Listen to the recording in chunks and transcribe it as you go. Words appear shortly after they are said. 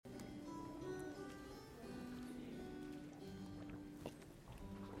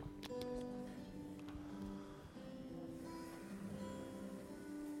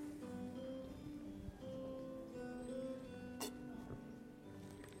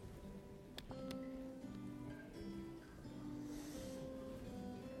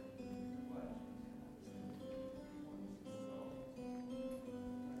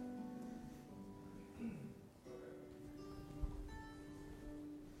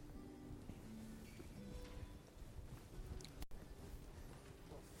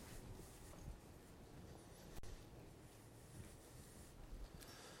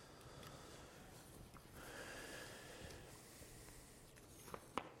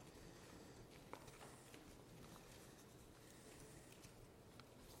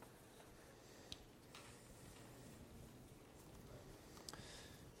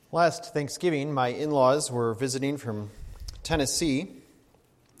Last Thanksgiving, my in-laws were visiting from Tennessee,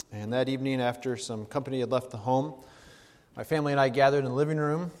 and that evening after some company had left the home, my family and I gathered in the living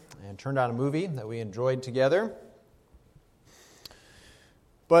room and turned on a movie that we enjoyed together.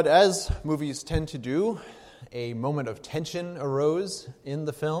 But as movies tend to do, a moment of tension arose in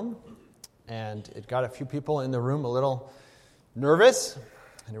the film, and it got a few people in the room a little nervous.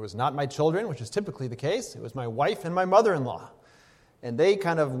 And it was not my children, which is typically the case. It was my wife and my mother-in-law. And they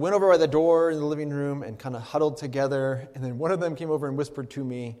kind of went over by the door in the living room and kind of huddled together. And then one of them came over and whispered to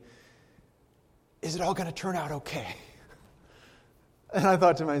me, "Is it all going to turn out okay?" And I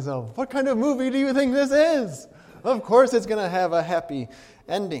thought to myself, what kind of movie do you think this is? Of course it's going to have a happy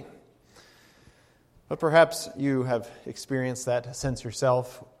ending. But perhaps you have experienced that sense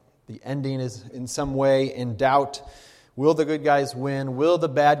yourself. The ending is in some way in doubt. Will the good guys win? Will the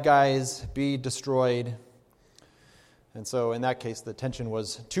bad guys be destroyed? And so in that case, the tension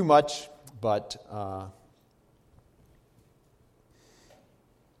was too much, but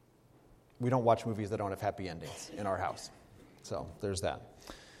we don't watch movies that don't have happy endings in our house. So there's that.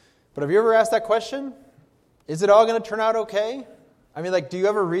 But have you ever asked that question? Is it all going to turn out okay? I mean, do you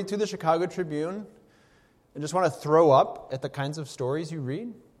ever read through the Chicago Tribune and just want to throw up at the kinds of stories you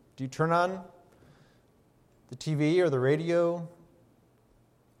read? Do you turn on the TV or the radio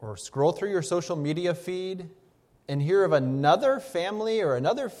or scroll through your social media feed and hear of another family or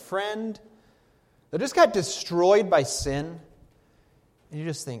another friend that just got destroyed by sin? And you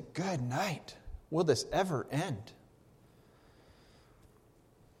just think, good night. Will this ever end?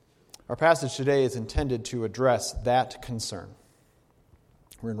 Our passage today is intended to address that concern.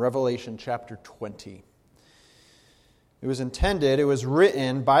 We're in Revelation chapter 20. It was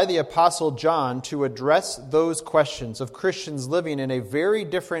written by the Apostle John to address those questions of Christians living in a very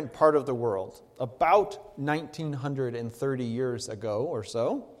different part of the world, about 1930 years ago or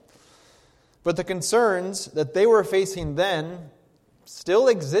so. But the concerns that they were facing then still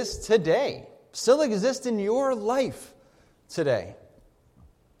exist today, still exist in your life today.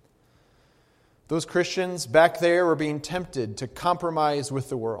 Those Christians back there were being tempted to compromise with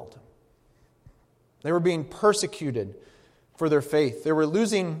the world. They were being persecuted for their faith. They were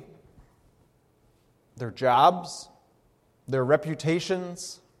losing their jobs, their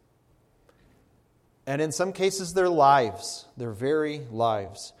reputations, and in some cases their lives, their very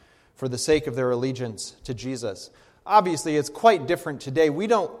lives, for the sake of their allegiance to Jesus. Obviously, it's quite different today.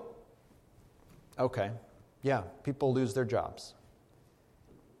 People lose their jobs.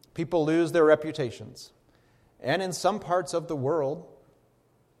 People lose their reputations. And in some parts of the world,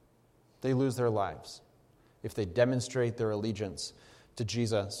 they lose their lives if they demonstrate their allegiance to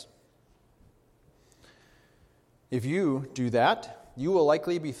Jesus. If you do that, you will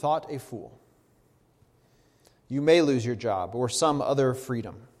likely be thought a fool. You may lose your job or some other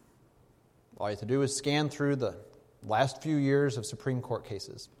freedom. All you have to do is scan through the last few years of Supreme Court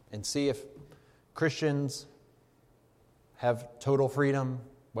cases and see if Christians have total freedom,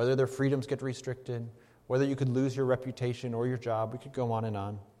 whether their freedoms get restricted, whether you could lose your reputation or your job. We could go on and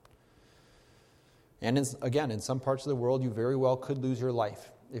on. And in some parts of the world, you very well could lose your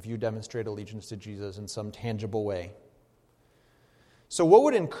life if you demonstrate allegiance to Jesus in some tangible way. So what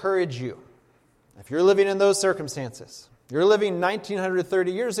would encourage you if you're living in those circumstances? You're living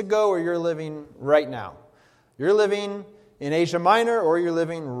 1930 years ago, or you're living right now. You're living in Asia Minor, or you're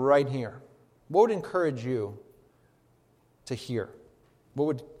living right here. What would encourage you to hear? What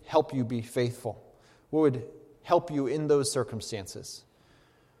would help you be faithful? What would help you in those circumstances?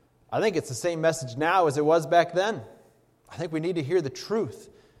 I think it's the same message now as it was back then. I think we need to hear the truth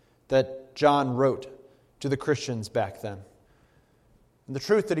that John wrote to the Christians back then. And the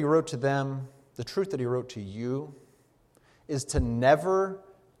truth that he wrote to them, the truth that he wrote to you, is to never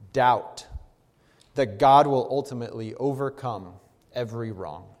doubt that God will ultimately overcome every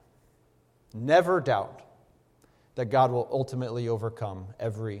wrong. Never doubt that God will ultimately overcome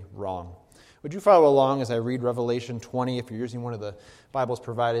every wrong. Would you follow along as I read Revelation 20? If you're using one of the Bibles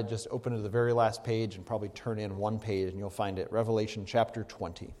provided, just open to the very last page and probably turn in one page and you'll find it. Revelation chapter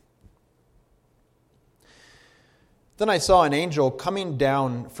 20. Then I saw an angel coming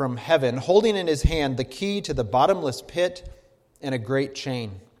down from heaven, holding in his hand the key to the bottomless pit and a great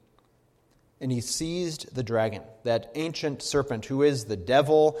chain. And he seized the dragon, that ancient serpent who is the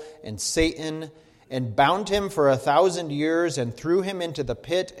devil and Satan, and bound him for 1,000 years, and threw him into the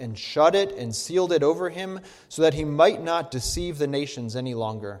pit, and shut it, and sealed it over him, so that he might not deceive the nations any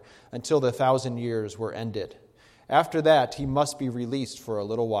longer, until the 1,000 years were ended. After that, he must be released for a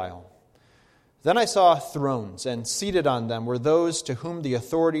little while. Then I saw thrones, and seated on them were those to whom the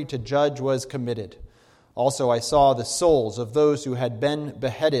authority to judge was committed. Also I saw the souls of those who had been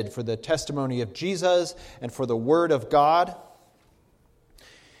beheaded for the testimony of Jesus and for the word of God,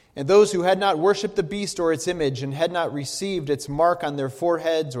 and those who had not worshipped the beast or its image and had not received its mark on their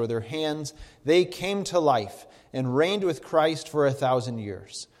foreheads or their hands. They came to life and reigned with Christ for 1,000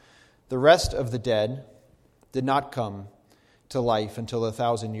 years. The rest of the dead did not come to life until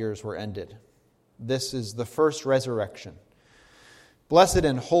 1,000 years were ended. This is the first resurrection. Blessed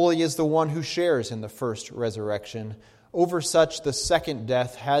and holy is the one who shares in the first resurrection. Over such the second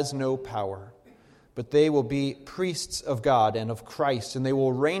death has no power, but they will be priests of God and of Christ, and they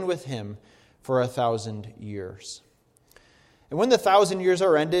will reign with him for 1,000 years. And when the 1,000 years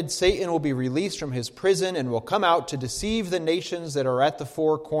are ended, Satan will be released from his prison and will come out to deceive the nations that are at the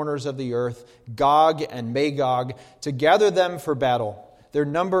four corners of the earth, Gog and Magog, to gather them for battle. Their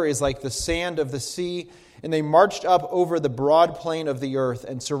number is like the sand of the sea, and they marched up over the broad plain of the earth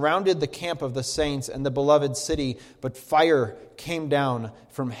and surrounded the camp of the saints and the beloved city. But fire came down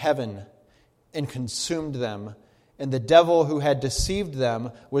from heaven and consumed them. And the devil who had deceived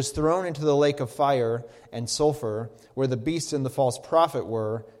them was thrown into the lake of fire and sulfur, where the beast and the false prophet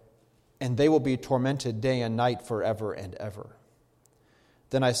were, and they will be tormented day and night forever and ever.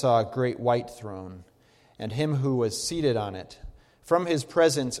 Then I saw a great white throne, and him who was seated on it. From his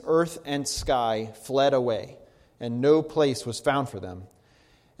presence earth and sky fled away, and no place was found for them.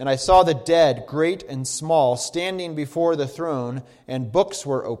 And I saw the dead, great and small, standing before the throne, and books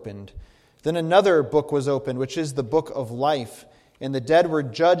were opened. Then another book was opened, which is the book of life. And the dead were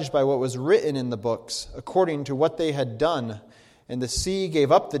judged by what was written in the books, according to what they had done. And the sea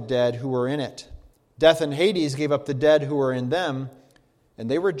gave up the dead who were in it. Death and Hades gave up the dead who were in them,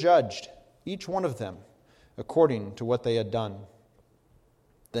 and they were judged, each one of them, according to what they had done.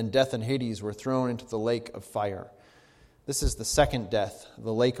 Then death and Hades were thrown into the lake of fire. This is the second death,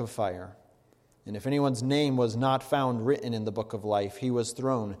 the lake of fire. And if anyone's name was not found written in the book of life, he was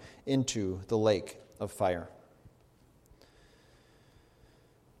thrown into the lake of fire.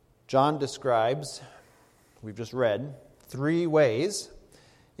 John describes, we've just read, 3 ways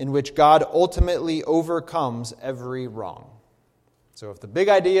in which God ultimately overcomes every wrong. So if the big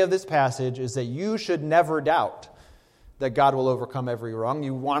idea of this passage is that you should never doubt that God will overcome every wrong,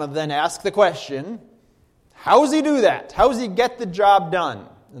 you want to then ask the question, how does he do that? How does he get the job done?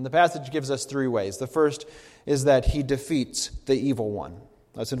 And the passage gives us 3 ways. The first is that he defeats the evil one.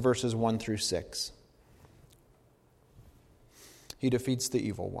 That's in verses 1 through 6. He defeats the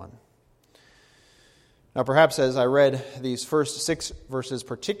evil one. Now perhaps as I read these first 6 verses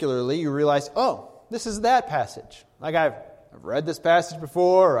particularly, you realize, oh, this is that passage. Like I've read this passage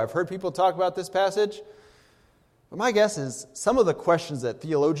before, or I've heard people talk about this passage. But my guess is some of the questions that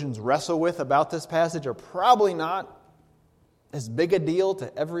theologians wrestle with about this passage are probably not as big a deal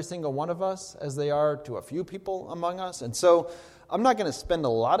to every single one of us as they are to a few people among us. And so I'm not going to spend a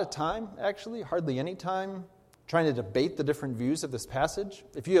lot of time, actually, hardly any time, trying to debate the different views of this passage.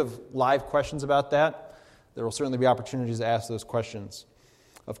 If you have live questions about that, there will certainly be opportunities to ask those questions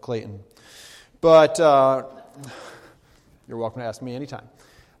of Clayton. But you're welcome to ask me anytime.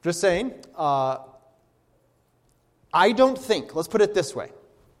 Just saying, I don't think, let's put it this way,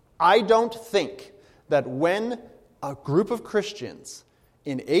 I don't think that when a group of Christians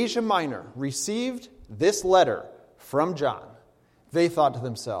in Asia Minor received this letter from John, they thought to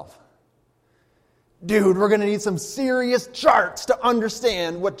themselves, dude, we're going to need some serious charts to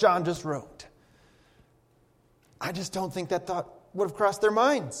understand what John just wrote. I just don't think that thought would have crossed their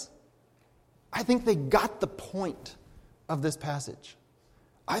minds. I think they got the point of this passage.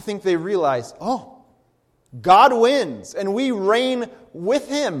 I think they realized, oh, God wins, and we reign with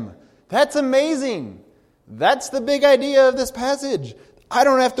him. That's amazing. That's the big idea of this passage. I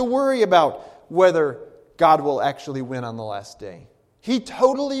don't have to worry about whether God will actually win on the last day. He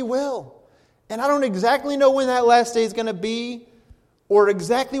totally will. And I don't exactly know when that last day is going to be, or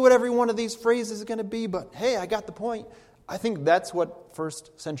exactly what every one of these phrases is going to be, but hey, I got the point. I think that's what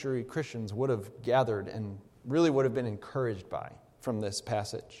first century Christians would have gathered and really would have been encouraged by from this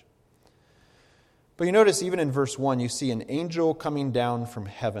passage. But you notice even in verse 1, you see an angel coming down from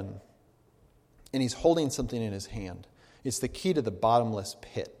heaven, and he's holding something in his hand. It's the key to the bottomless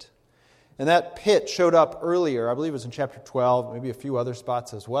pit. And that pit showed up earlier, I believe it was in chapter 12, maybe a few other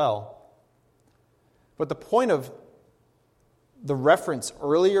spots as well. But the point of the reference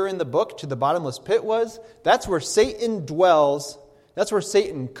earlier in the book to the bottomless pit was, that's where Satan dwells, that's where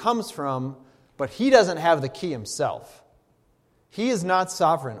Satan comes from, but he doesn't have the key himself. He is not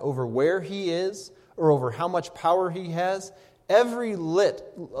sovereign over where he is or over how much power he has. Every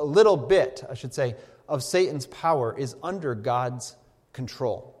little bit, of Satan's power is under God's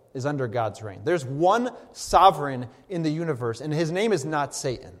control. is under God's reign. There's one sovereign in the universe, and his name is not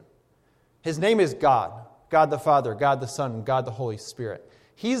Satan. His name is God. God the Father, God the Son, God the Holy Spirit.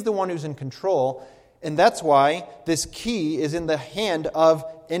 He's the one who's in control, and that's why this key is in the hand of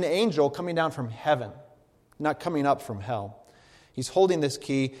an angel coming down from heaven, not coming up from hell. He's holding this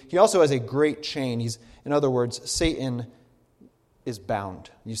key. He also has a great chain. In other words, Satan is bound.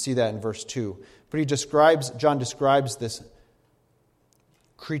 You see that in verse 2. But John describes this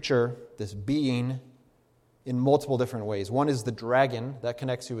creature, this being, in multiple different ways. One is the dragon. That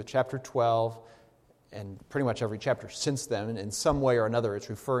connects you with chapter 12 and pretty much every chapter since then. In some way or another, it's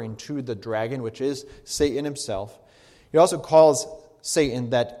referring to the dragon, which is Satan himself. He also calls Satan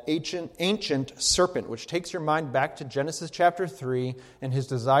that ancient serpent, which takes your mind back to Genesis chapter 3 and his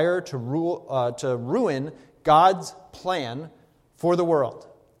desire to ruin God's plan for the world.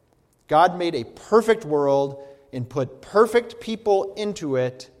 God made a perfect world and put perfect people into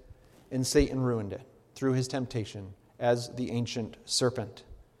it, and Satan ruined it through his temptation as the ancient serpent.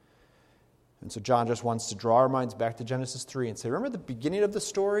 And so John just wants to draw our minds back to Genesis 3 and say, remember the beginning of the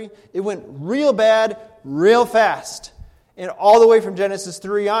story? It went real bad, real fast. And all the way from Genesis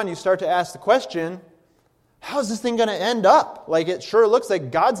 3 on, you start to ask the question, how's this thing going to end up? Like, it sure looks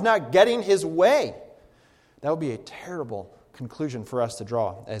like God's not getting his way. That would be a terrible conclusion for us to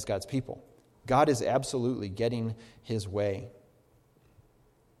draw as God's people. God is absolutely getting his way.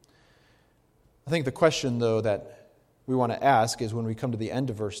 I think the question, though, that we want to ask is when we come to the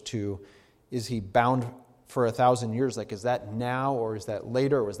end of verse 2, is he bound for 1,000 years? Like, is that now, or is that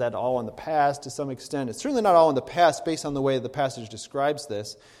later, or is that all in the past to some extent? It's certainly not all in the past based on the way the passage describes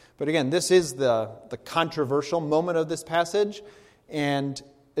this. But again, this is the controversial moment of this passage. And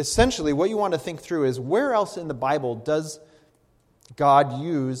essentially what you want to think through is, where else in the Bible does God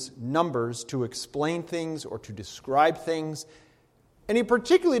use numbers to explain things or to describe things? And he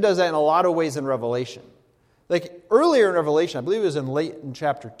particularly does that in a lot of ways in Revelation. Like earlier in Revelation, I believe it was in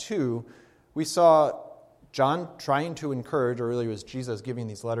chapter 2, we saw John trying to encourage, or really it was Jesus giving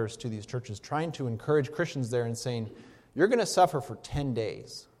these letters to these churches, trying to encourage Christians there and saying, you're going to suffer for 10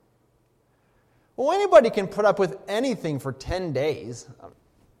 days. Well, anybody can put up with anything for 10 days,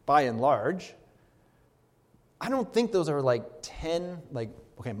 by and large. I don't think those are like 10,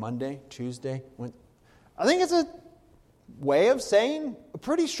 Monday, Tuesday. I think it's a way of saying a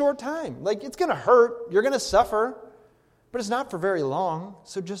pretty short time. Like, it's going to hurt, you're going to suffer, but it's not for very long,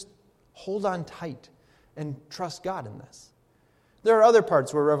 so just hold on tight and trust God in this. There are other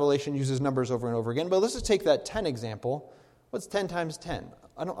parts where Revelation uses numbers over and over again, but let's just take that 10 example. What's 10 times 10?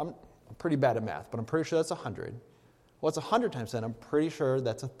 I'm pretty bad at math, but I'm pretty sure that's 100. What's 100 times 10? I'm pretty sure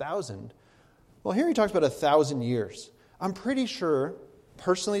that's 1,000. Well, here he talks about 1,000 years. I'm pretty sure,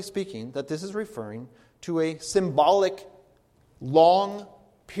 personally speaking, that this is referring to a symbolic, long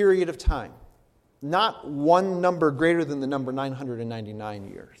period of time. Not one number greater than the number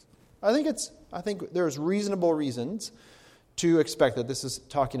 999 years. I think there's reasonable reasons to expect that this is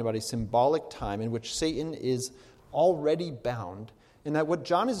talking about a symbolic time in which Satan is already bound, and that what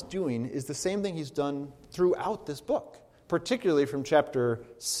John is doing is the same thing he's done throughout this book, particularly from chapter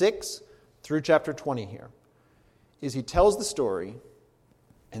 6 through chapter 20 here, is he tells the story,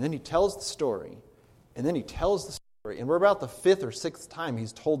 and then he tells the story, and then he tells the story. And we're about the 5th or 6th time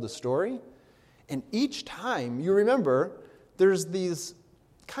he's told the story. And each time, you remember, there's these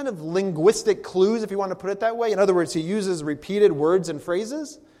kind of linguistic clues, if you want to put it that way. In other words, he uses repeated words and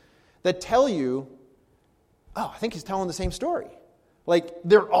phrases that tell you, oh, I think he's telling the same story. Like,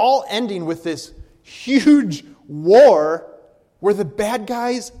 they're all ending with this huge war where the bad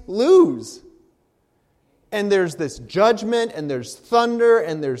guys lose. And there's this judgment, and there's thunder,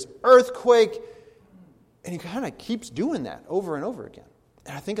 and there's earthquake. And he kind of keeps doing that over and over again.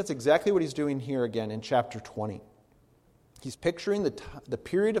 And I think that's exactly what he's doing here again in chapter 20. He's picturing the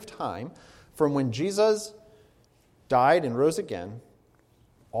period of time from when Jesus died and rose again,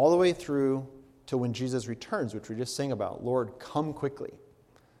 all the way through to when Jesus returns, which we just sang about. Lord, come quickly.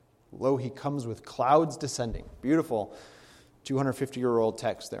 Lo, he comes with clouds descending. Beautiful 250-year-old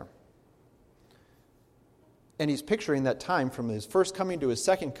text there. And he's picturing that time from his first coming to his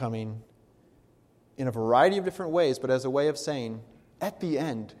second coming in a variety of different ways, but as a way of saying, at the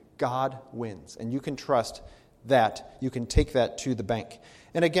end, God wins. And you can trust that. You can take that to the bank.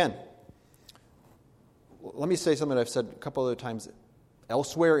 And again, let me say something I've said a couple other times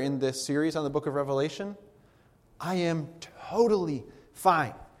elsewhere in this series on the book of Revelation. I am totally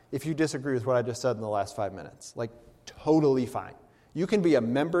fine if you disagree with what I just said in the last 5 minutes. Like, totally fine. You can be a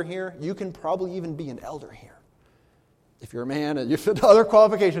member here. You can probably even be an elder here. If you're a man and you fit other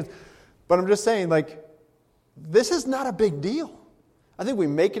qualifications. But I'm just saying, like, this is not a big deal. I think we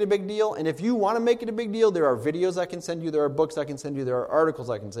make it a big deal, and if you want to make it a big deal, there are videos I can send you, there are books I can send you, there are articles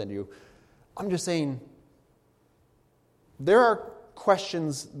I can send you. I'm just saying, there are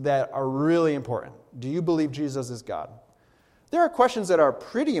questions that are really important. Do you believe Jesus is God? There are questions that are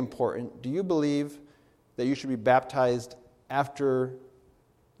pretty important. Do you believe that you should be baptized after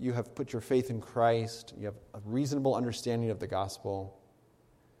you have put your faith in Christ, you have a reasonable understanding of the gospel?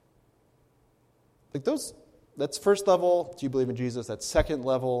 Like that's first level, do you believe in Jesus? That's second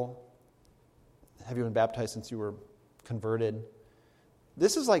level, have you been baptized since you were converted?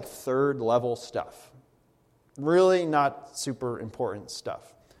 This is like third level stuff. Really not super important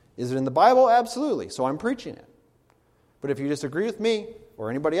stuff. Is it in the Bible? Absolutely. So I'm preaching it. But if you disagree with me or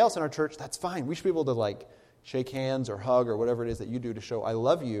anybody else in our church, that's fine. We should be able to shake hands or hug or whatever it is that you do to show I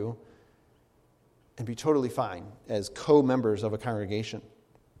love you and be totally fine as co-members of a congregation.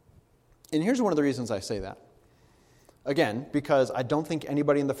 And here's one of the reasons I say that. Again, because I don't think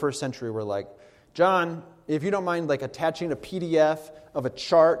anybody in the first century were like, John, if you don't mind attaching a PDF of a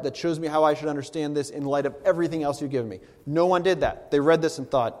chart that shows me how I should understand this in light of everything else you've given me. No one did that. They read this and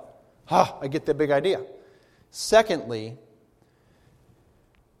thought, I get the big idea. Secondly,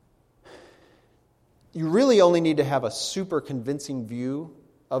 you really only need to have a super convincing view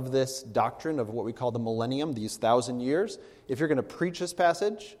of this doctrine of what we call the millennium, these 1,000 years. If you're going to preach this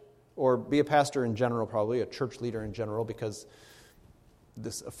passage, or be a pastor in general, probably, a church leader in general, because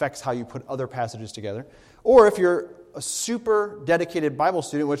this affects how you put other passages together. Or if you're a super dedicated Bible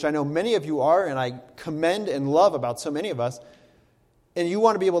student, which I know many of you are, and I commend and love about so many of us, and you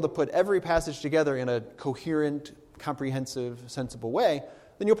want to be able to put every passage together in a coherent, comprehensive, sensible way,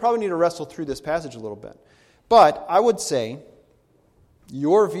 then you'll probably need to wrestle through this passage a little bit. But I would say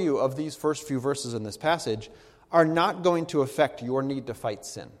your view of these first few verses in this passage are not going to affect your need to fight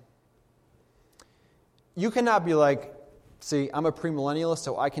sin. You cannot be like, see, I'm a premillennialist,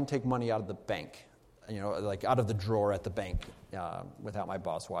 so I can take money out of the bank, out of the drawer at the bank without my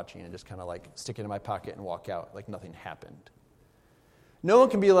boss watching and just kind of stick it in my pocket and walk out like nothing happened. No one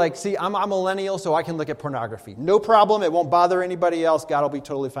can be like, see, I'm a millennial, so I can look at pornography. No problem, it won't bother anybody else. God will be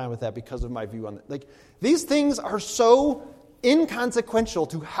totally fine with that because of my view on it. These things are so inconsequential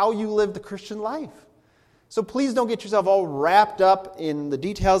to how you live the Christian life. So please don't get yourself all wrapped up in the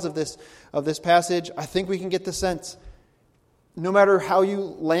details of this passage. I think we can get the sense. No matter how you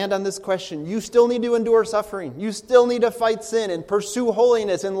land on this question, you still need to endure suffering. You still need to fight sin and pursue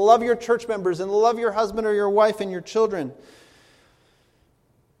holiness and love your church members and love your husband or your wife and your children.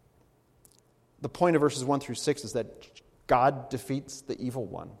 The point of verses 1 through 6 is that God defeats the evil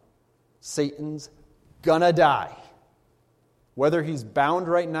one. Satan's gonna die, whether he's bound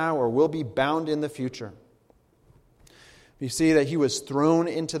right now or will be bound in the future. You see that he was thrown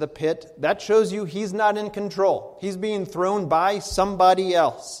into the pit. That shows you he's not in control. He's being thrown by somebody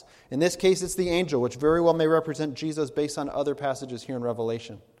else. In this case, it's the angel, which very well may represent Jesus based on other passages here in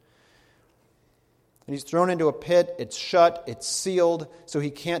Revelation. And he's thrown into a pit. It's shut. It's sealed. So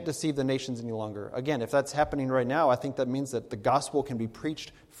he can't deceive the nations any longer. Again, if that's happening right now, I think that means that the gospel can be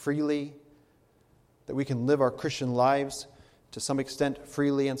preached freely, that we can live our Christian lives to some extent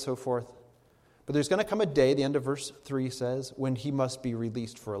freely and so forth. But there's going to come a day, the end of verse 3 says, when he must be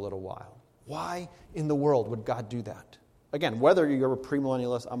released for a little while. Why in the world would God do that? Again, whether you're a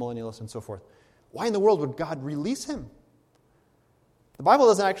premillennialist, amillennialist, and so forth, why in the world would God release him? The Bible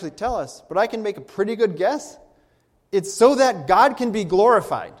doesn't actually tell us, but I can make a pretty good guess. It's so that God can be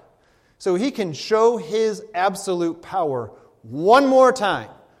glorified, so he can show his absolute power one more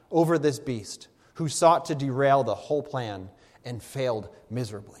time over this beast who sought to derail the whole plan and failed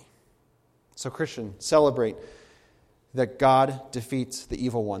miserably. So Christian, celebrate that God defeats the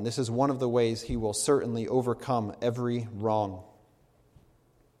evil one. This is one of the ways he will certainly overcome every wrong.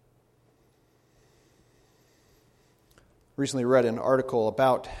 Recently read an article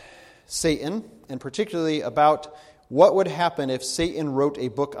about Satan, and particularly about what would happen if Satan wrote a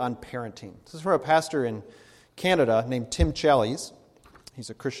book on parenting. This is from a pastor in Canada named Tim Challies. He's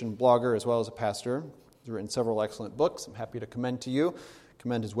a Christian blogger as well as a pastor. He's written several excellent books. I'm happy to commend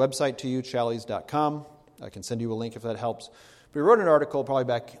his website to you, challies.com. I can send you a link if that helps. But he wrote an article probably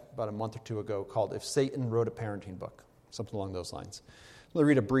back about a month or two ago called If Satan Wrote a Parenting Book, something along those lines. Let me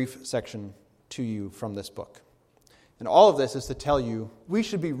read a brief section to you from this book. And all of this is to tell you we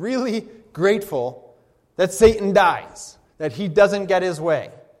should be really grateful that Satan dies, that he doesn't get his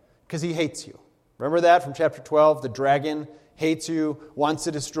way, because he hates you. Remember that from chapter 12? The dragon hates you, wants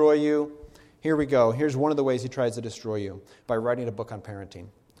to destroy you. Here we go. Here's one of the ways he tries to destroy you, by writing a book on parenting.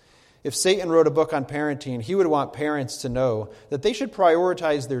 If Satan wrote a book on parenting, he would want parents to know that they should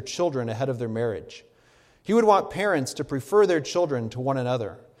prioritize their children ahead of their marriage. He would want parents to prefer their children to one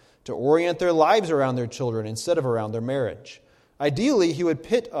another, to orient their lives around their children instead of around their marriage. Ideally, he would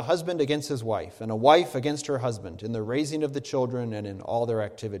pit a husband against his wife and a wife against her husband in the raising of the children and in all their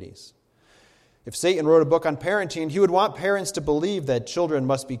activities. If Satan wrote a book on parenting, he would want parents to believe that children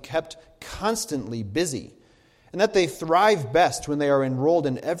must be kept constantly busy and that they thrive best when they are enrolled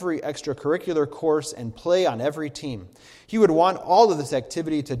in every extracurricular course and play on every team. He would want all of this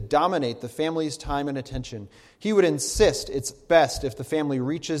activity to dominate the family's time and attention. He would insist it's best if the family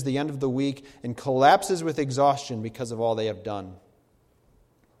reaches the end of the week and collapses with exhaustion because of all they have done.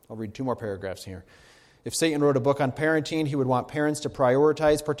 I'll read 2 more paragraphs here. If Satan wrote a book on parenting, he would want parents to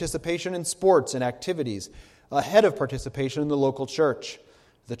prioritize participation in sports and activities ahead of participation in the local church.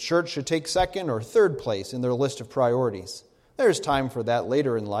 The church should take 2nd or 3rd place in their list of priorities. There's time for that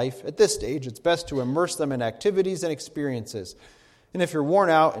later in life. At this stage, it's best to immerse them in activities and experiences. And if you're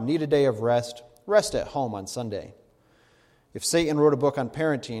worn out and need a day of rest, rest at home on Sunday. If Satan wrote a book on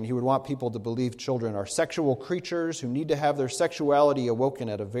parenting, he would want people to believe children are sexual creatures who need to have their sexuality awoken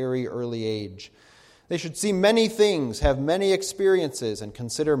at a very early age. They should see many things, have many experiences, and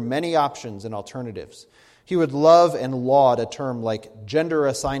consider many options and alternatives. He would love and laud a term like gender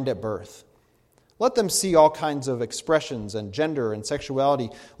assigned at birth. Let them see all kinds of expressions and gender and sexuality.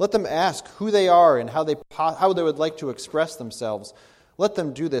 Let them ask who they are and how they would like to express themselves. Let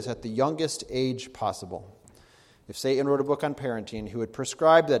them do this at the youngest age possible. If Satan wrote a book on parenting, he would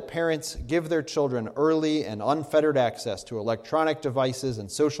prescribe that parents give their children early and unfettered access to electronic devices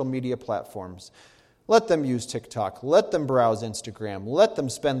and social media platforms. Let them use TikTok. Let them browse Instagram. Let them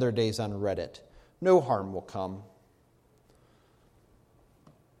spend their days on Reddit. No harm will come.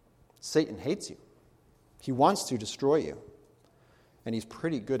 Satan hates you. He wants to destroy you. And he's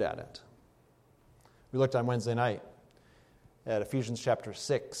pretty good at it. We looked on Wednesday night at Ephesians chapter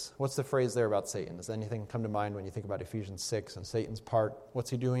 6. What's the phrase there about Satan? Does anything come to mind when you think about Ephesians 6 and Satan's part?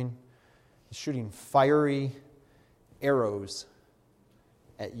 What's he doing? He's shooting fiery arrows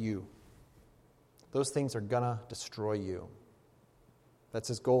at you. Those things are going to destroy you. That's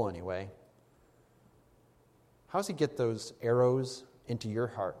his goal anyway. How does he get those arrows into your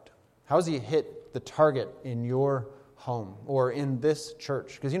heart? How does he hit the target in your home or in this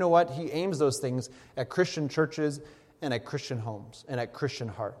church? Because you know what? He aims those things at Christian churches and at Christian homes and at Christian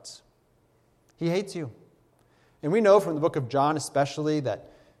hearts. He hates you. And we know from the book of John especially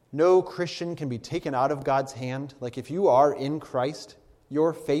that no Christian can be taken out of God's hand. Like if you are in Christ,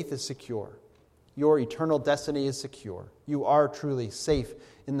 your faith is secure. Your eternal destiny is secure. You are truly safe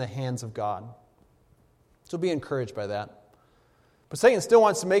in the hands of God. So be encouraged by that. But Satan still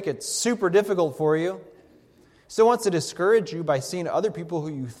wants to make it super difficult for you. Still wants to discourage you by seeing other people who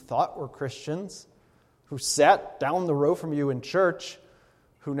you thought were Christians, who sat down the row from you in church,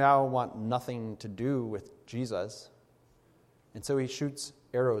 who now want nothing to do with Jesus. And so he shoots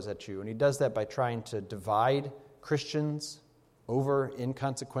arrows at you. And he does that by trying to divide Christians over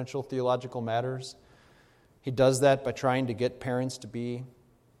inconsequential theological matters. He does that by trying to get parents to be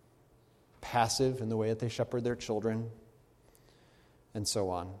passive in the way that they shepherd their children, and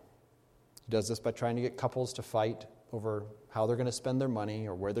so on. He does this by trying to get couples to fight over how they're going to spend their money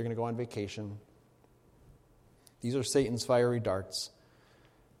or where they're going to go on vacation. These are Satan's fiery darts.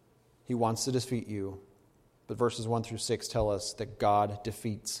 He wants to defeat you, but verses 1 through 6 tell us that God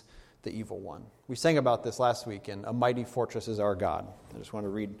defeats the evil one. We sang about this last week in A Mighty Fortress is Our God. I just want to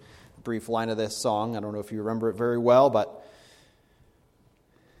read a brief line of this song. I don't know if you remember it very well, but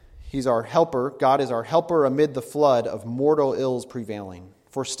He's our helper. God is our helper amid the flood of mortal ills prevailing.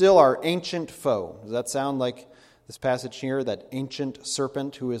 For still our ancient foe. Does that sound like this passage here? That ancient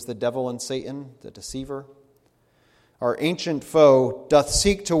serpent who is the devil and Satan, the deceiver? Our ancient foe doth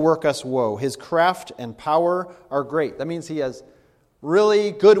seek to work us woe. His craft and power are great. That means he has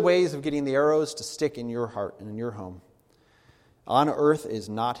really good ways of getting the arrows to stick in your heart and in your home. On earth is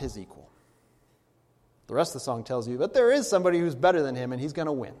not his equal. The rest of the song tells you that there is somebody who's better than him and he's going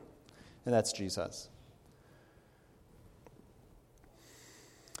to win. And that's Jesus.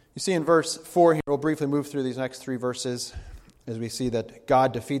 You see in verse 4 here, we'll briefly move through these next 3 verses as we see that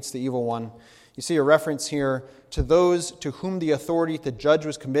God defeats the evil one. You see a reference here to those to whom the authority to judge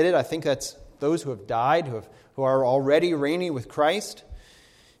was committed. I think that's those who have died, who are already reigning with Christ.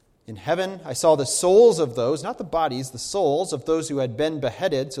 In heaven, I saw the souls of those, not the bodies, the souls of those who had been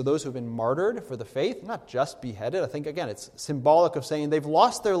beheaded, so those who have been martyred for the faith, not just beheaded. I think, again, it's symbolic of saying they've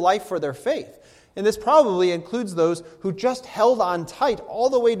lost their life for their faith. And this probably includes those who just held on tight all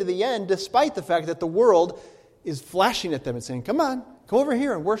the way to the end, despite the fact that the world is flashing at them and saying, come on, come over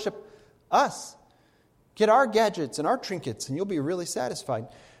here and worship us. Get our gadgets and our trinkets, and you'll be really satisfied.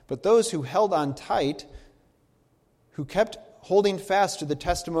 But those who held on tight, who kept holding fast to the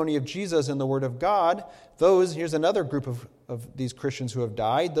testimony of Jesus and the Word of God, here's another group of these Christians who have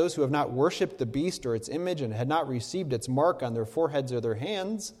died, those who have not worshipped the beast or its image and had not received its mark on their foreheads or their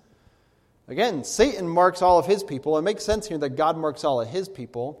hands. Again, Satan marks all of his people. It makes sense here that God marks all of his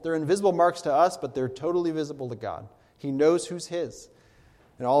people. They're invisible marks to us, but they're totally visible to God. He knows who's his,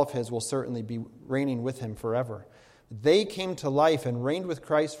 and all of his will certainly be reigning with him forever. They came to life and reigned with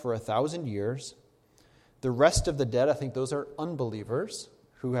Christ for 1,000 years. The rest of the dead, I think those are unbelievers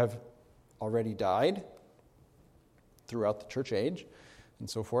who have already died throughout the church age and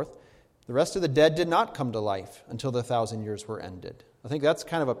so forth. The rest of the dead did not come to life until the 1,000 years were ended. I think that's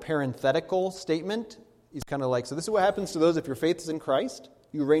kind of a parenthetical statement. He's kind of like, so this is what happens to those if your faith is in Christ.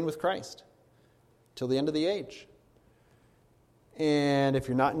 You reign with Christ till the end of the age. And if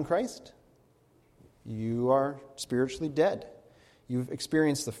you're not in Christ, you are spiritually dead. You've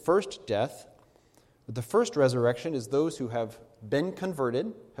experienced the first death. But the first resurrection is those who have been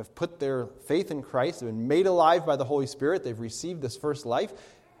converted, have put their faith in Christ, have been made alive by the Holy Spirit. They've received this first life,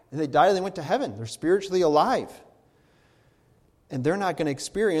 and they died and they went to heaven. They're spiritually alive. And they're not going to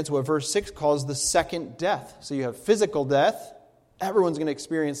experience what verse 6 calls the second death. So you have physical death. Everyone's going to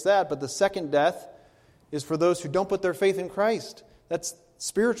experience that. But the second death is for those who don't put their faith in Christ. That's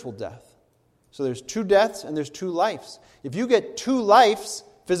spiritual death. So there's two deaths and there's two lives. If you get two lives,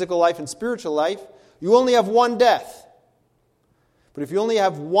 physical life and spiritual life, you only have one death. But if you only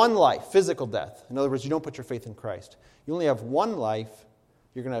have one life, physical death, in other words, you don't put your faith in Christ, you only have one life,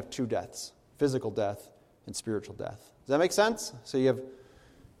 you're going to have two deaths, physical death and spiritual death. Does that make sense? So you have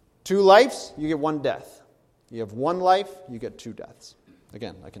two lives, you get one death. You have one life, you get two deaths.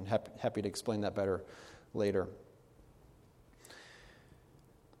 Again, I can happy to explain that better later.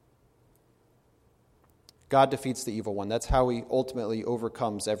 God defeats the evil one. That's how he ultimately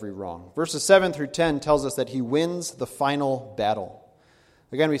overcomes every wrong. Verses 7 through 10 tells us that he wins the final battle.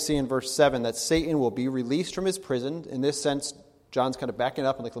 Again, we see in verse 7 that Satan will be released from his prison. In this sense, John's kind of backing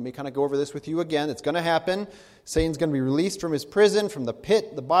up and let me kind of go over this with you again. It's going to happen. Satan's going to be released from his prison, from the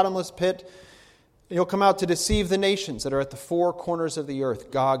pit, the bottomless pit. And he'll come out to deceive the nations that are at the four corners of the earth,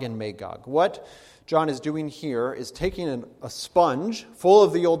 Gog and Magog. What John is doing here is taking a sponge full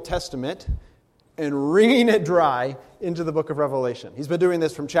of the Old Testament and wringing it dry into the book of Revelation. He's been doing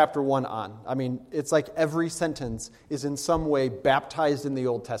this from chapter 1 on. I mean, it's like every sentence is in some way baptized in the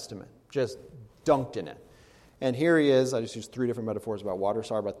Old Testament, just dunked in it. And here he is. I just used 3 different metaphors about water.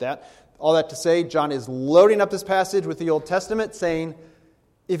 Sorry about that. All that to say, John is loading up this passage with the Old Testament, saying,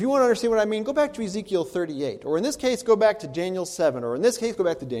 if you want to understand what I mean, go back to Ezekiel 38. Or in this case, go back to Daniel 7. Or in this case, go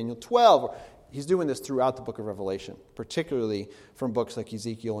back to Daniel 12. He's doing this throughout the book of Revelation, particularly from books like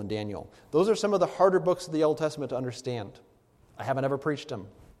Ezekiel and Daniel. Those are some of the harder books of the Old Testament to understand. I haven't ever preached them.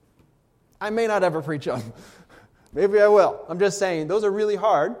 I may not ever preach them. Maybe I will. I'm just saying, those are really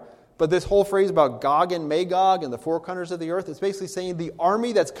hard. But this whole phrase about Gog and Magog and the four corners of the earth, it's basically saying the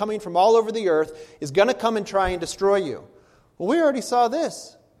army that's coming from all over the earth is going to come and try and destroy you. Well, we already saw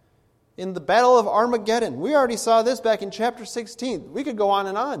this in the Battle of Armageddon. We already saw this back in chapter 16. We could go on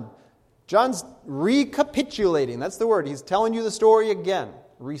and on. John's recapitulating. That's the word. He's telling you the story again.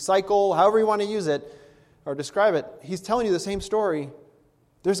 Recycle, however you want to use it or describe it. He's telling you the same story.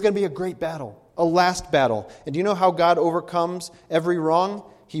 There's going to be a great battle, a last battle. And do you know how God overcomes every wrong?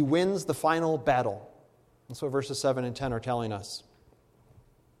 He wins the final battle. That's what verses 7 and 10 are telling us.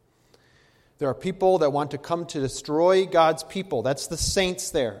 There are people that want to come to destroy God's people. That's the saints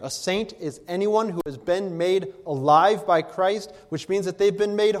there. A saint is anyone who has been made alive by Christ, which means that they've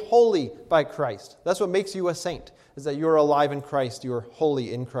been made holy by Christ. That's what makes you a saint, is that you're alive in Christ, you're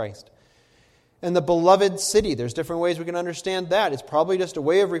holy in Christ. And the beloved city, there's different ways we can understand that. It's probably just a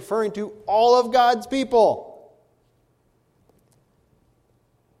way of referring to all of God's people.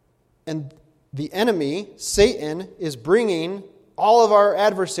 And the enemy, Satan, is bringing all of our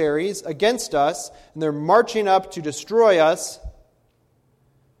adversaries against us, and they're marching up to destroy us.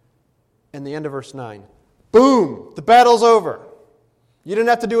 And the end of verse 9. Boom! The battle's over. You didn't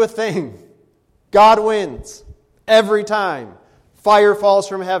have to do a thing. God wins. Every time. Fire falls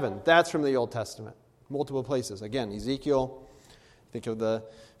from heaven. That's from the Old Testament. Multiple places. Again, Ezekiel. Think of the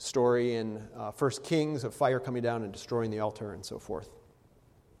story in 1 Kings of fire coming down and destroying the altar and so forth.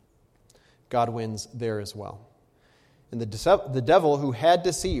 God wins there as well. And the devil who had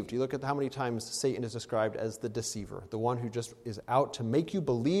deceived, you look at how many times Satan is described as the deceiver, the one who just is out to make you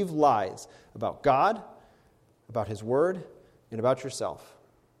believe lies about God, about His Word, and about yourself.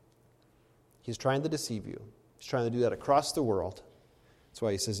 He's trying to deceive you. He's trying to do that across the world. That's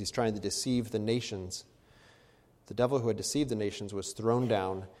why he says he's trying to deceive the nations. The devil who had deceived the nations was thrown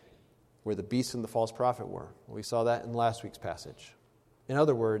down where the beast and the false prophet were. We saw that in last week's passage. In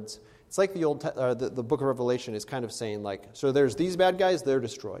other words, it's like the book of Revelation is kind of saying, like, so there's these bad guys, they're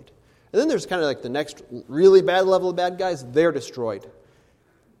destroyed. And then there's kind of like the next really bad level of bad guys, they're destroyed.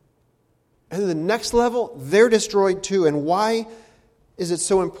 And then the next level, they're destroyed too. And why is it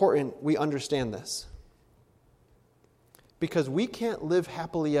so important we understand this? Because we can't live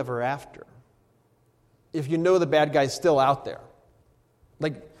happily ever after if you know the bad guy's still out there.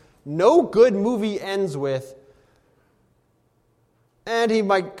 Like, no good movie ends with, and he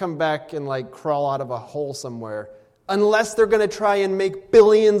might come back and like crawl out of a hole somewhere, unless they're going to try and make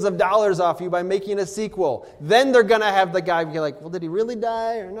billions of dollars off you by making a sequel. Then they're going to have the guy be like, well, did he really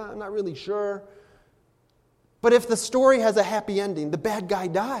die or not? I'm not really sure. But if the story has a happy ending, the bad guy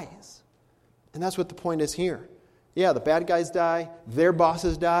dies. And that's what the point is here. Yeah, the bad guys die, their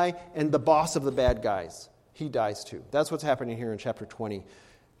bosses die, and the boss of the bad guys, he dies too. That's what's happening here in chapter 20.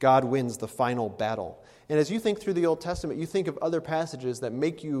 God wins the final battle. And as you think through the Old Testament, you think of other passages that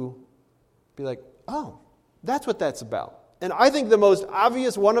make you be like, oh, that's what that's about. And I think the most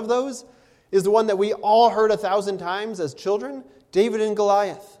obvious one of those is the one that we all heard 1,000 times as children, David and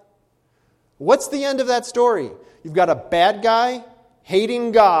Goliath. What's the end of that story? You've got a bad guy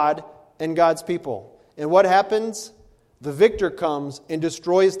hating God and God's people. And what happens? The victor comes and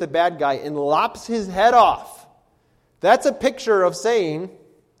destroys the bad guy and lops his head off. That's a picture of saying,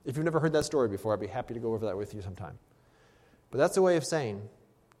 if you've never heard that story before, I'd be happy to go over that with you sometime. But that's a way of saying,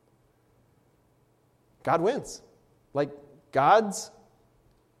 God wins. Like, God's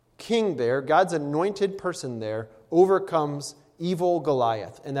king there, God's anointed person there, overcomes evil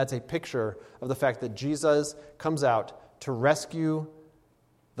Goliath. And that's a picture of the fact that Jesus comes out to rescue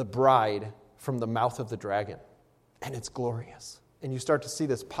the bride from the mouth of the dragon. And it's glorious. And you start to see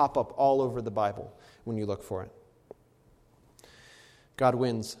this pop up all over the Bible when you look for it. God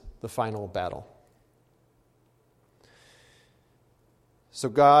wins the final battle. So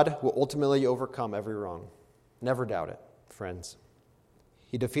God will ultimately overcome every wrong. Never doubt it, friends.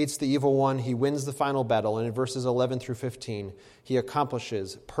 He defeats the evil one. He wins the final battle. And in verses 11 through 15, he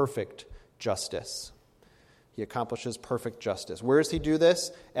accomplishes perfect justice. He accomplishes perfect justice. Where does he do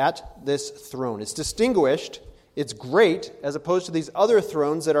this? At this throne. It's distinguished. It's great, as opposed to these other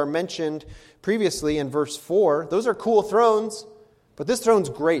thrones that are mentioned previously in verse 4. Those are cool thrones, but this throne's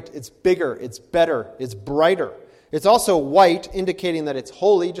great. It's bigger. It's better. It's brighter. It's also white, indicating that it's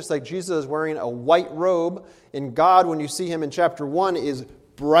holy, just like Jesus is wearing a white robe. And God, when you see him in chapter 1, is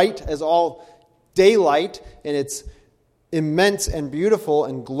bright as all daylight, and it's immense and beautiful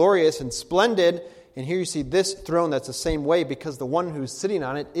and glorious and splendid. And here you see this throne that's the same way, because the one who's sitting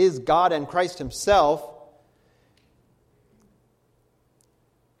on it is God and Christ himself.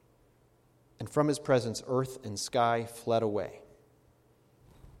 And from his presence, earth and sky fled away.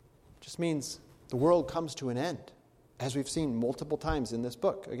 Just means the world comes to an end, as we've seen multiple times in this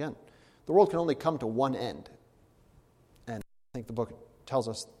book. Again, the world can only come to one end. And I think the book tells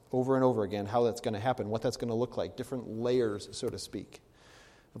us over and over again how that's going to happen, what that's going to look like, different layers, so to speak,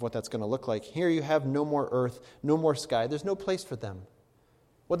 of what that's going to look like. Here you have no more earth, no more sky. There's no place for them.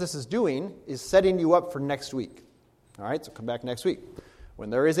 What this is doing is setting you up for next week. All right, so come back next week, when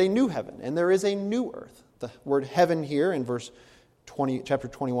there is a new heaven and there is a new earth. The word heaven here in chapter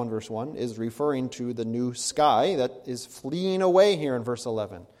 21, verse 1, is referring to the new sky that is fleeing away here in verse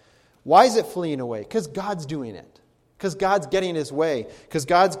 11. Why is it fleeing away? Because God's doing it. Because God's getting his way. Because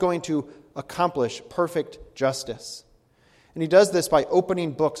God's going to accomplish perfect justice. And he does this by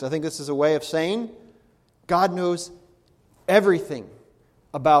opening books. I think this is a way of saying God knows everything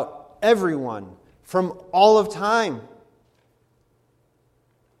about everyone from all of time.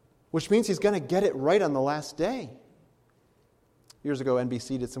 Which means he's going to get it right on the last day. Years ago,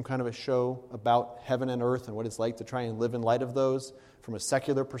 NBC did some kind of a show about heaven and earth and what it's like to try and live in light of those from a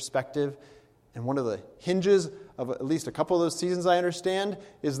secular perspective. And one of the hinges of at least a couple of those seasons, I understand,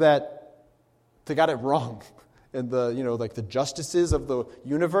 is that they got it wrong. And the justices of the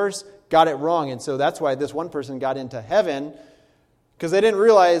universe got it wrong. And so that's why this one person got into heaven, because they didn't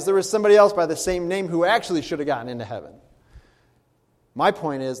realize there was somebody else by the same name who actually should have gotten into heaven. My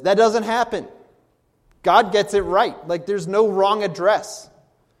point is, that doesn't happen. God gets it right. Like, there's no wrong address.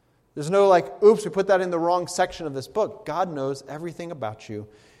 There's no oops, we put that in the wrong section of this book. God knows everything about you,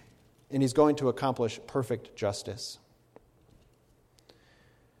 and he's going to accomplish perfect justice.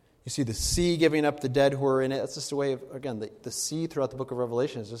 You see the sea giving up the dead who are in it. That's just a way of, again, the sea throughout the book of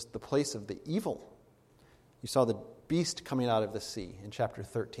Revelation is just the place of the evil. You saw the beast coming out of the sea in chapter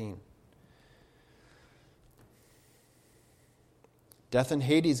 13. Death and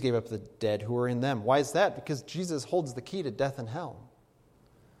Hades gave up the dead who were in them. Why is that? Because Jesus holds the key to death and hell.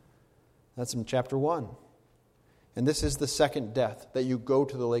 That's in chapter 1. And this is the second death, that you go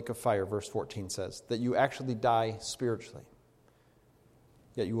to the lake of fire, verse 14 says, that you actually die spiritually.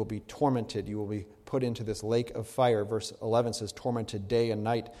 Yet you will be tormented. You will be put into this lake of fire. Verse 11 says, tormented day and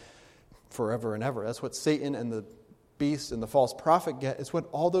night forever and ever. That's what Satan and the beast and the false prophet get. It's what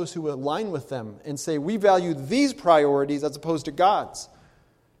all those who align with them and say, we value these priorities as opposed to God's.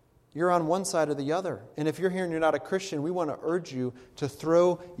 You're on one side or the other. And if you're here and you're not a Christian, we want to urge you to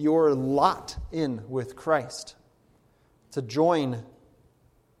throw your lot in with Christ, to join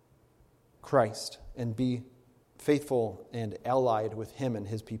Christ and be faithful and allied with Him and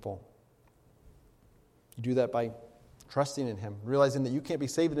His people. You do that by trusting in Him, realizing that you can't be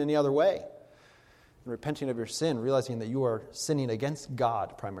saved in any other way, and repenting of your sin, realizing that you are sinning against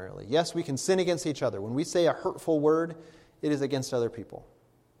God primarily. Yes, we can sin against each other. When we say a hurtful word, it is against other people.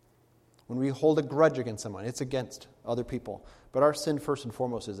 When we hold a grudge against someone, it's against other people. But our sin, first and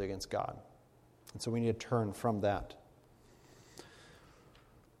foremost, is against God. And so we need to turn from that.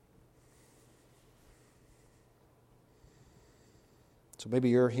 So maybe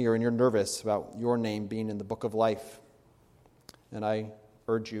you're here and you're nervous about your name being in the book of life. And I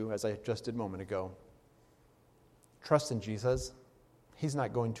urge you, as I just did a moment ago, trust in Jesus. He's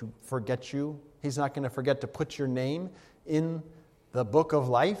not going to forget you. He's not going to forget to put your name in the book of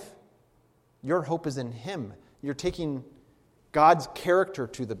life. Your hope is in Him. You're taking God's character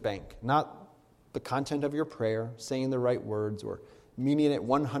to the bank, not the content of your prayer, saying the right words, or meaning it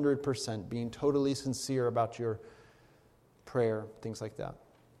 100%, being totally sincere about your prayer, things like that.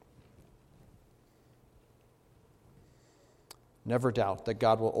 Never doubt that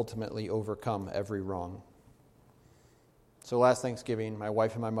God will ultimately overcome every wrong. So last Thanksgiving, my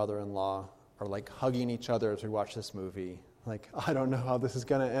wife and my mother-in-law are like hugging each other as we watch this movie. Like, I don't know how this is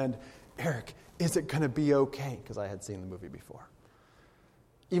going to end. Eric, is it going to be okay? Because I had seen the movie before.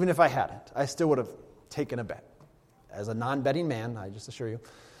 Even if I hadn't, I still would have taken a bet. As a non-betting man, I just assure you.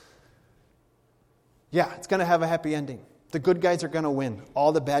 Yeah, it's going to have a happy ending. The good guys are going to win.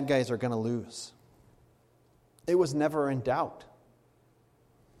 All the bad guys are going to lose. It was never in doubt.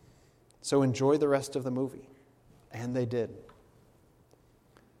 So enjoy the rest of the movie. And they did.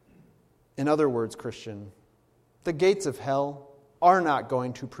 In other words, Christian, the gates of hell are not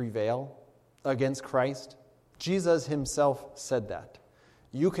going to prevail against Christ. Jesus Himself said that.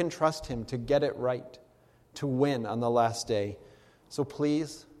 You can trust Him to get it right, to win on the last day. So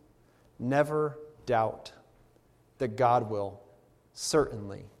please, never doubt that God will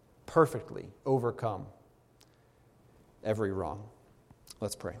certainly, perfectly overcome every wrong.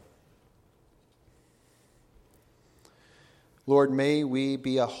 Let's pray. Lord, may we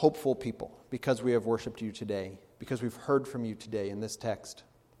be a hopeful people because we have worshiped You today, because we've heard from You today in this text,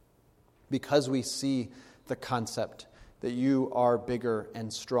 because we see the concept that You are bigger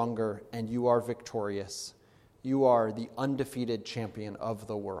and stronger and You are victorious. You are the undefeated champion of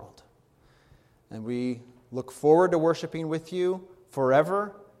the world. And we look forward to worshiping with You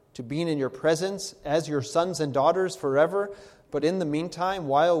forever, to being in Your presence as Your sons and daughters forever. But in the meantime,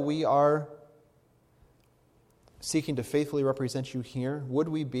 while we are seeking to faithfully represent You here, would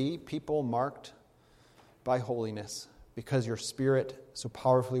we be people marked by holiness, because Your Spirit so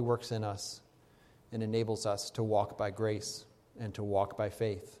powerfully works in us and enables us to walk by grace and to walk by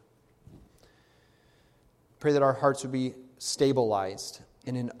faith. Pray that our hearts would be stabilized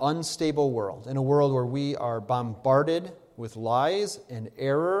in an unstable world, in a world where we are bombarded with lies and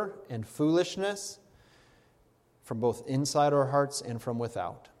error and foolishness from both inside our hearts and from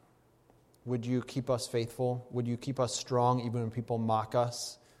without. Would You keep us faithful? Would You keep us strong even when people mock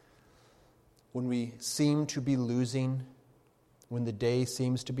us? When we seem to be losing, when the day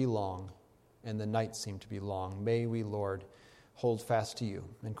seems to be long and the night seem to be long, may we, Lord, hold fast to You.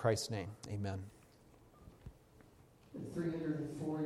 In Christ's name, amen. 304